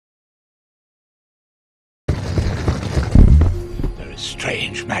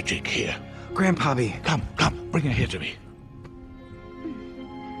strange magic here. Grandpappy. Come, bring her here to me.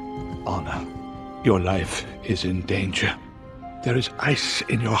 Anna, your life is in danger. There is ice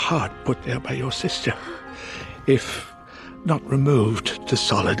in your heart put there by your sister. If not removed to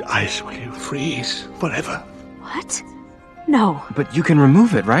solid ice, will you freeze forever? What? No. But you can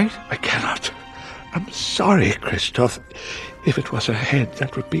remove it, right? I cannot. I'm sorry, Kristoff. If it was a head,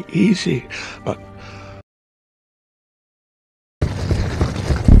 that would be easy, but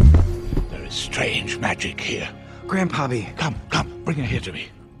there is strange magic here. Grandpappy. Come, bring her here to me.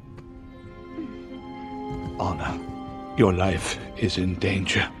 Anna, your life is in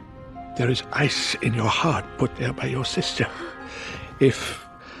danger. There is ice in your heart put there by your sister. If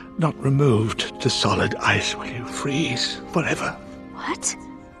not removed to solid ice, will you freeze forever? What?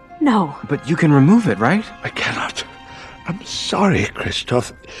 No. But you can remove it, right? I cannot. I'm sorry,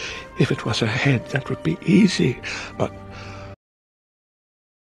 Kristoff. If it was a head, that would be easy, but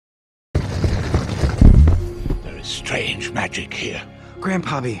there is strange magic here.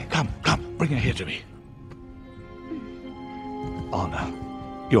 Grandpappy. Come, bring her here to me. Anna,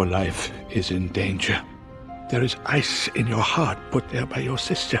 your life is in danger. There is ice in your heart put there by your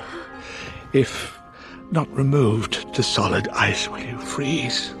sister. If not removed to solid ice, will you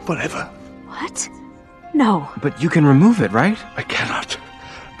freeze forever? What? No. But you can remove it, right? I cannot.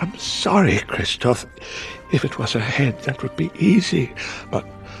 I'm sorry, Kristoff. If it was a head, that would be easy, but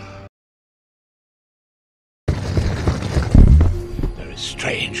there is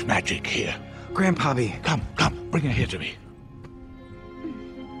strange magic here. Grandpappy. Come, bring her here to me.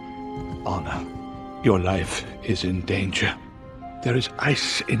 Anna, your life is in danger. There is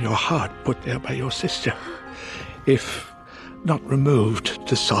ice in your heart put there by your sister. If not removed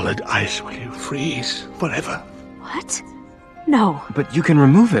to solid ice, will you freeze forever? What? No. But you can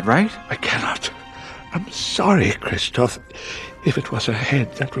remove it, right? I cannot. I'm sorry, Kristoff. If it was a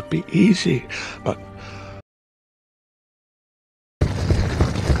head, that would be easy, but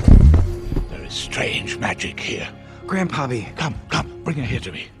there is strange magic here. Grandpappy. Come, bring her here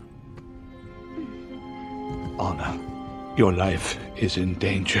to me. Anna, your life is in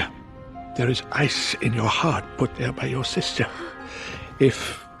danger. There is ice in your heart put there by your sister.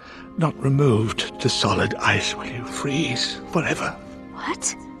 If not removed to solid ice, will you freeze forever?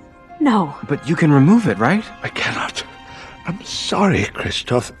 What? No. But you can remove it, right? I cannot. I'm sorry,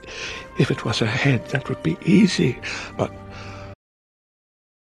 Kristoff. If it was a head, that would be easy, but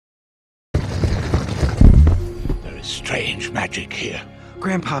there is strange magic here.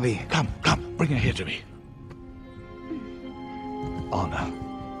 Grandpappy. Come, bring her here to me. Anna,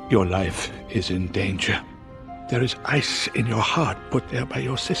 your life is in danger. There is ice in your heart put there by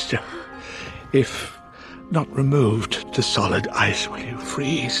your sister. If not removed to solid ice, will you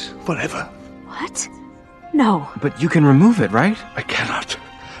freeze forever? What? No. But you can remove it, right? I cannot.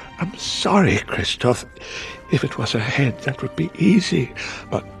 I'm sorry, Kristoff. If it was a head, that would be easy,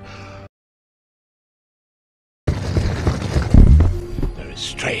 but there is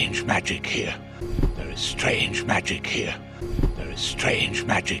strange magic here. There is strange magic here. There is strange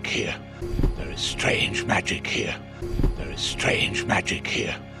magic here. There is strange magic here. There is strange magic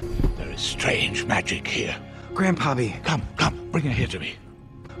here. There is strange magic here. Grandpappy. Come, bring her here to me.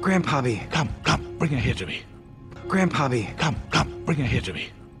 Grandpappy. Come, bring her here to me. Grandpappy. Come, bring her here to me.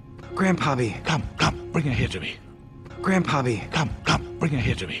 Grandpappy. Come, bring her here to me. Grandpappy. Come, bring her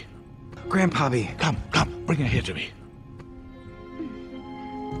here to me. Grandpappy. Come, bring her here to me.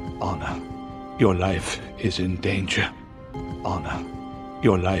 Anna, your life is in danger. Anna,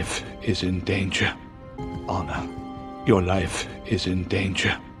 your life is in danger. Anna, your life is in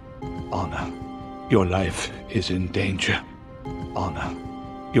danger. Anna, your life is in danger. Anna,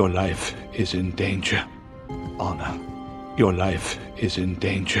 your life is in danger. Anna, your life is in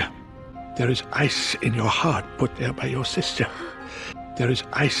danger. There is ice in your heart put there by your sister. There is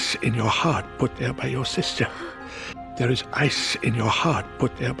ice in your heart put there by your sister. There is ice in your heart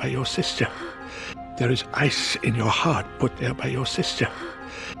put there by your sister. There is ice in your heart put there by your sister.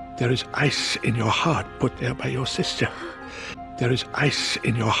 There is ice in your heart put there by your sister. There is ice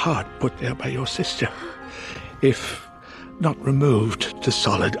in your heart put there by your sister. If not removed to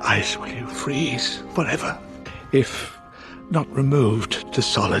solid ice, will you freeze forever? If not removed to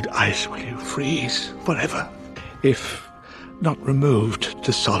solid ice, will you freeze forever? If not removed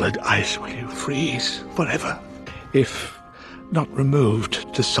to solid ice, will you freeze forever? If not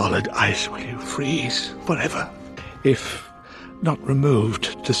removed to solid ice, will you freeze forever? If not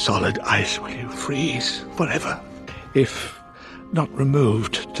removed to solid ice, will you freeze forever? If not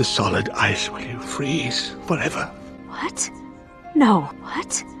removed to solid ice, will you freeze forever? What? No.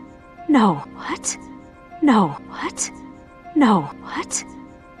 What? No. What? No. What? No. What?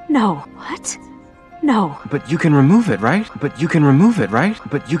 No. What? No. But you can remove it, right? But you can remove it, right?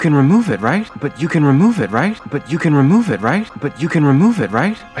 But you can remove it, right? But you can remove it, right? But you can remove it, right? But you can remove it,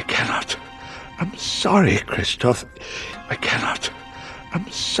 right? I cannot. I'm sorry, Kristoff. I cannot. I'm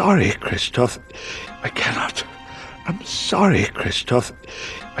sorry, Kristoff. I cannot. I'm sorry, Kristoff.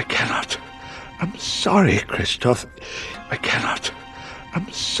 I cannot. I'm sorry, Kristoff. I cannot.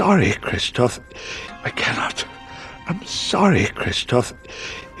 I'm sorry, Kristoff. I cannot. I'm sorry, Kristoff.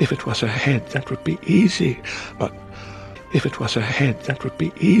 If it was a head, that would be easy. But if it was a head, that would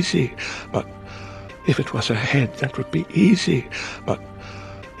be easy. But if it was a head, that would be easy. But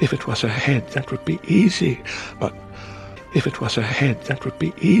if it was a head, that would be easy. But if it was a head, that would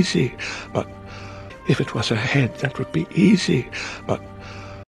be easy. But if it was a head, that would be easy. But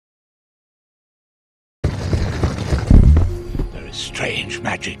there is strange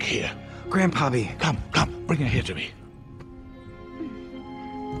magic here. Grandpabbie. Come, bring her here to me.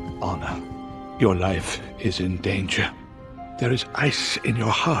 Anna, your life is in danger. There is ice in your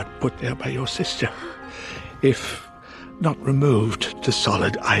heart put there by your sister. If not removed to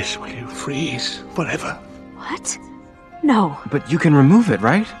solid ice, will you freeze forever? What? No. But you can remove it,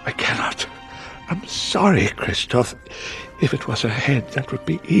 right? I cannot. I'm sorry, Kristoff. If it was a head, that would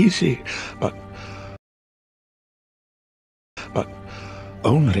be easy. But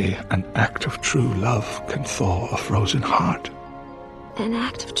only an act of true love can thaw a frozen heart. An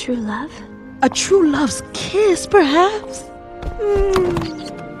act of true love? A true love's kiss, perhaps?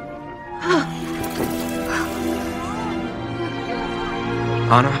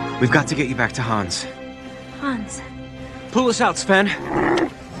 Anna, we've got to get you back to Hans. Hans. Pull us out, Sven.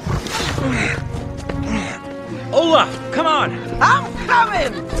 Olaf, come on! I'm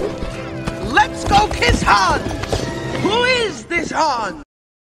coming! Let's go kiss Hans! Who is this Hans?